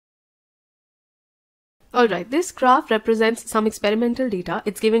Alright, this graph represents some experimental data.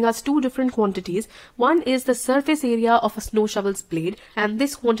 It's giving us two different quantities. One is the surface area of a snow shovel's blade, and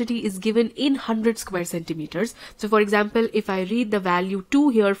this quantity is given in 100 square centimeters. So for example, if I read the value 2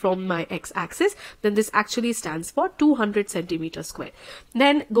 here from my x-axis, then this actually stands for 200 centimeters square.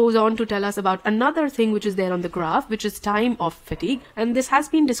 Then goes on to tell us about another thing which is there on the graph, which is time of fatigue, and this has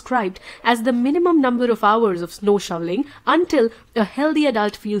been described as the minimum number of hours of snow shoveling until a healthy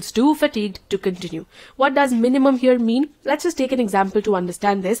adult feels too fatigued to continue. What does minimum here mean? Let's just take an example to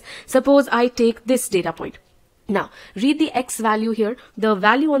understand this. Suppose I take this data point. Now, read the x value here. The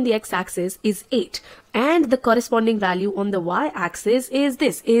value on the x-axis is 8 and the corresponding value on the y-axis is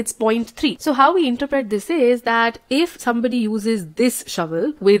this. It's 0.3. So how we interpret this is that if somebody uses this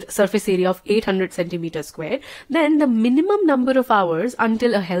shovel with surface area of 800 centimeters square, then the minimum number of hours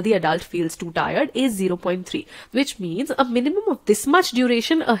until a healthy adult feels too tired is 0.3, which means a minimum of this much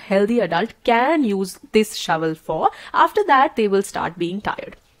duration a healthy adult can use this shovel for. After that, they will start being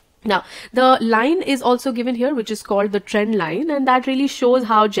tired. Now, the line is also given here, which is called the trend line, and that really shows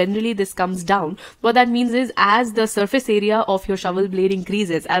how generally this comes down. What that means is as the surface area of your shovel blade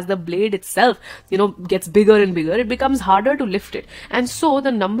increases, as the blade itself, gets bigger and bigger, it becomes harder to lift it. And so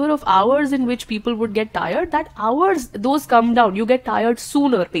the number of hours in which people would get tired, that hours, those come down. You get tired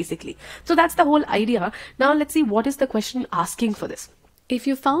sooner, basically. So that's the whole idea. Now, let's see what is the question asking for this. If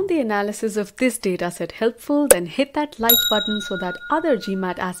you found the analysis of this dataset helpful, then hit that like button so that other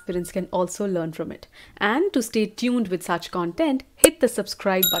GMAT aspirants can also learn from it. And to stay tuned with such content, hit the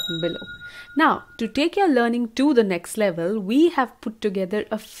subscribe button below. Now, to take your learning to the next level, we have put together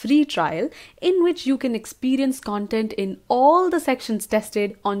a free trial in which you can experience content in all the sections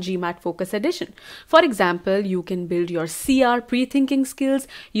tested on GMAT Focus Edition. For example, you can build your CR pre-thinking skills,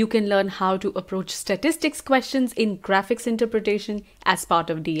 you can learn how to approach statistics questions in graphics interpretation as part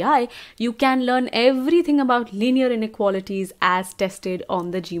of DI, you can learn everything about linear inequalities as tested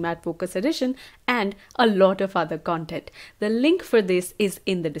on the GMAT Focus Edition, and a lot of other content. The link for this is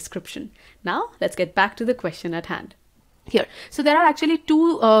in the description. Now, let's get back to the question at hand. Here. So there are actually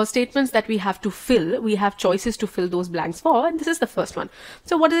two statements that we have to fill. We have choices to fill those blanks for, and this is the first one.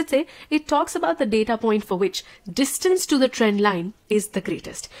 So what does it say? It talks about the data point for which distance to the trend line is the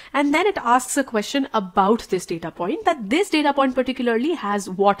greatest. And then it asks a question about this data point, that this data point particularly has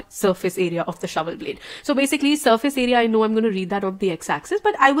what surface area of the shovel blade. So basically surface area, I know I'm going to read that on the x-axis,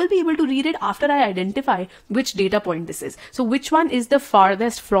 but I will be able to read it after I identify which data point this is. So which one is the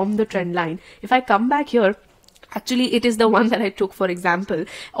farthest from the trend line? If I come back here, actually, it is the one that I took for example.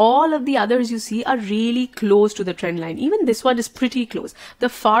 All of the others you see are really close to the trend line. Even this one is pretty close. The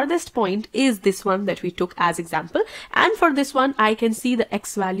farthest point is this one that we took as example. And for this one, I can see the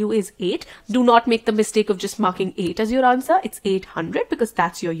x value is 8. Do not make the mistake of just marking 8 as your answer. It's 800 because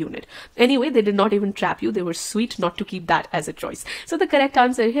that's your unit. Anyway, they did not even trap you. They were sweet not to keep that as a choice. So the correct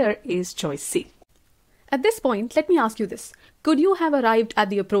answer here is choice C. At this point, let me ask you this. Could you have arrived at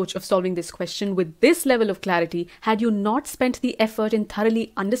the approach of solving this question with this level of clarity had you not spent the effort in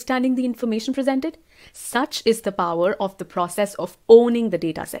thoroughly understanding the information presented? Such is the power of the process of owning the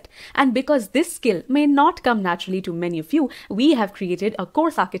dataset. And because this skill may not come naturally to many of you, we have created a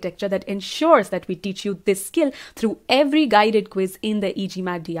course architecture that ensures that we teach you this skill through every guided quiz in the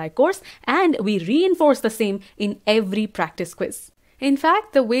e-GMAT DI course, and we reinforce the same in every practice quiz. In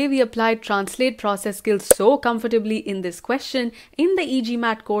fact, the way we applied translate process skills so comfortably in this question, in the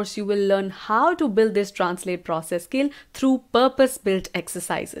e-GMAT course, you will learn how to build this translate process skill through purpose-built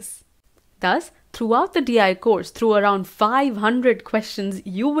exercises. Thus, throughout the DI course, through around 500 questions,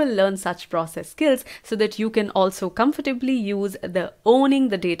 you will learn such process skills so that you can also comfortably use the owning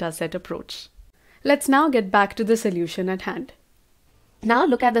the dataset approach. Let's now get back to the solution at hand. Now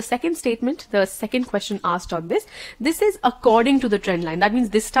look at the second statement, the second question asked on this. This is according to the trend line. That means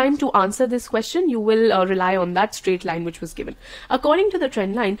this time to answer this question, you will rely on that straight line which was given. According to the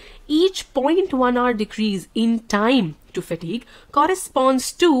trend line, each 0.1 hour decrease in time to fatigue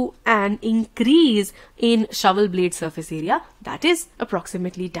corresponds to an increase in shovel blade surface area, that is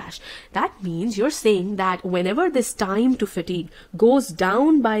approximately dash. That means you're saying that whenever this time to fatigue goes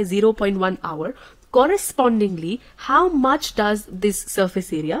down by 0.1 hour, correspondingly, how much does this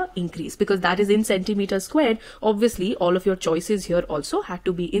surface area increase? Because that is in centimeters squared. Obviously, all of your choices here also had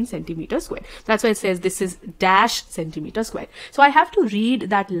to be in centimeters squared. That's why it says this is dash centimeter squared. So I have to read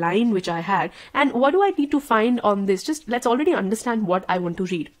that line which I had. And what do I need to find on this? Just let's already understand what I want to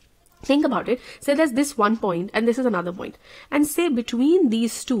read. Think about it. Say there's this one point and this is another point. And say between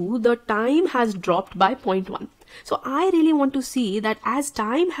these two, the time has dropped by 0.1. So I really want to see that as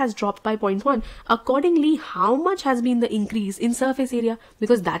time has dropped by 0.1, accordingly, how much has been the increase in surface area,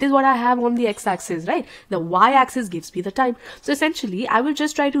 because that is what I have on the x-axis, right? The y-axis gives me the time. So essentially, I will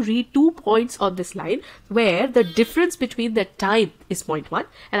just try to read 2 points on this line where the difference between the time is 0.1,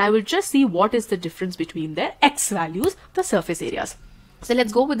 and I will just see what is the difference between their x values, the surface areas. So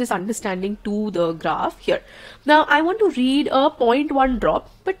let's go with this understanding to the graph here. Now I want to read a 0.1 drop,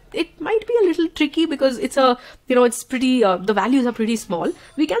 but it might be a little tricky because it's a, it's pretty, the values are pretty small.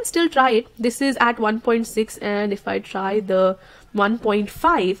 We can still try it. This is at 1.6, and if I try the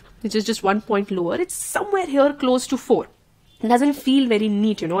 1.5, which is just 1 point lower, it's somewhere here close to 4. It doesn't feel very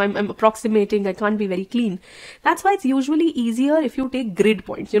neat, I'm approximating, I can't be very clean. That's why it's usually easier if you take grid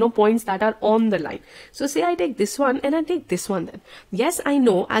points, points that are on the line. So say I take this one and I take this one then. Yes, I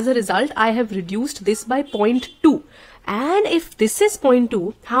know as a result, I have reduced this by 0.2. And if this is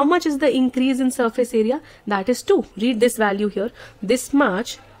 0.2, how much is the increase in surface area? That is 2. Read this value here. This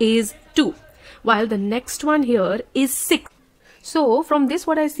much is 2. While the next one here is 6. So from this,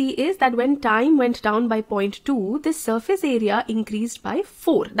 what I see is that when time went down by 0.2, this surface area increased by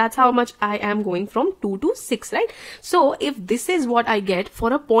 4. That's how much I am going from 2 to 6, right? So if this is what I get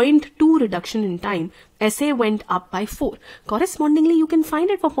for a 0.2 reduction in time, SA went up by 4. Correspondingly, you can find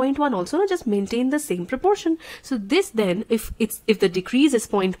it for 0.1 also, just maintain the same proportion. So this then, if the decrease is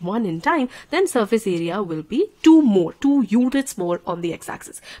 0.1 in time, then surface area will be 2 units more on the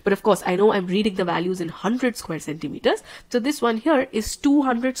x-axis. But of course, I know I'm reading the values in 100 square centimeters. So this one here is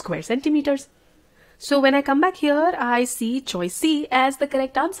 200 square centimeters. So when I come back here, I see choice C as the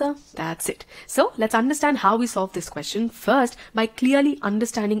correct answer. That's it. So let's understand how we solve this question. First, by clearly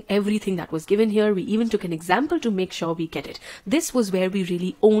understanding everything that was given here, we even took an example to make sure we get it. This was where we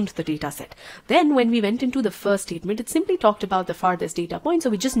really owned the data set. Then when we went into the first statement, it simply talked about the farthest data point. So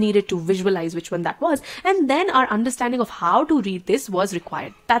we just needed to visualize which one that was. And then our understanding of how to read this was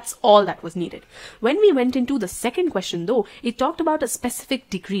required. That's all that was needed. When we went into the second question though, it talked about a specific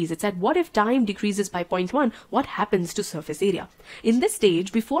decrease. It said, what if time decreases by 0.1, what happens to surface area? In this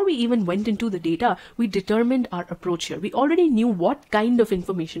stage, before we even went into the data, we determined our approach here. We already knew what kind of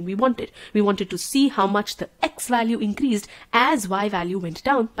information we wanted. We wanted to see how much the x value increased as y value went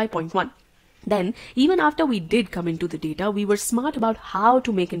down by 0.1. Then, even after we did come into the data, we were smart about how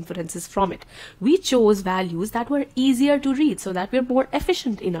to make inferences from it. We chose values that were easier to read so that we're more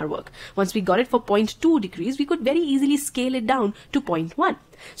efficient in our work. Once we got it for 0.2 decrease, we could very easily scale it down to 0.1.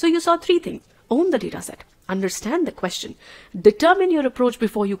 So you saw 3 things. Own the dataset, understand the question, determine your approach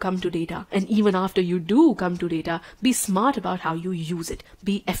before you come to data, and even after you do come to data, be smart about how you use it.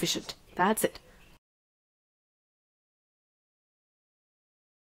 Be efficient. That's it.